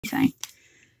anything.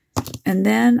 And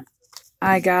then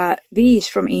I got these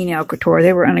from Enailcouture.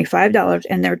 They were only $5,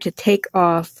 and they're to take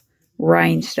off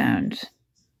rhinestones.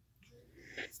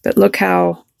 But look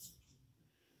how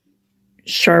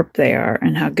sharp they are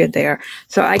and how good they are.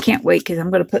 So I can't wait because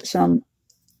I'm going to put some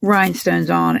rhinestones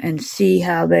on and see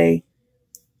how they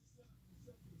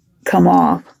come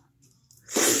off.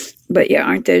 But yeah,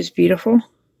 aren't those beautiful?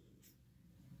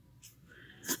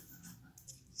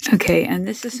 Okay, and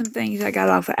this is some things I got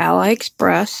off of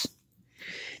AliExpress.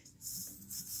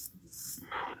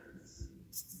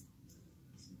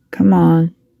 Come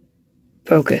on.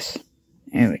 Focus.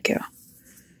 There we go.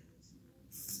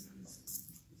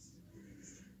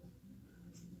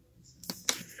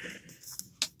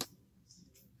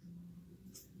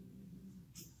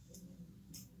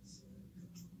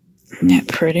 Isn't that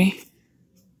pretty?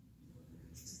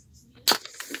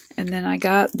 And then I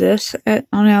got this on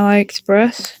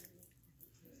AliExpress.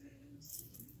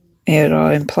 It's all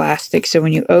in plastic, so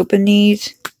when you open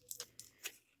these,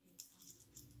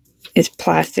 it's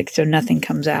plastic, so nothing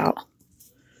comes out.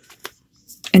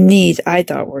 And these I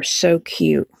thought were so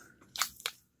cute.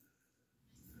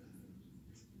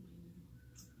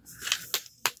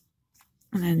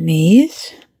 And then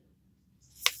these.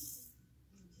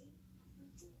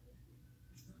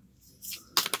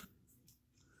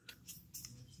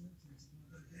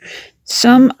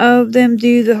 Some of them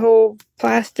do the whole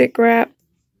plastic wrap.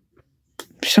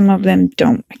 Some of them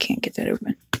don't. I can't get that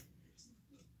open.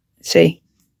 See?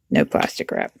 No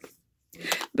plastic wrap.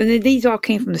 But these all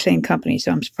came from the same company,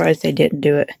 so I'm surprised they didn't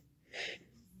do it.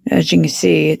 As you can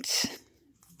see,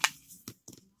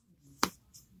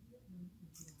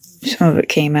 some of it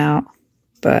came out,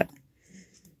 but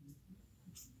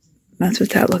that's what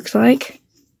that looks like.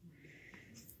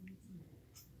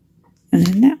 And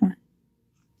then that one.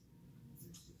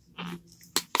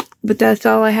 But that's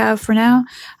all I have for now.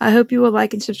 I hope you will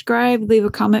like and subscribe, leave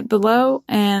a comment below,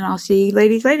 and I'll see you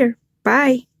ladies later.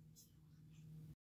 Bye.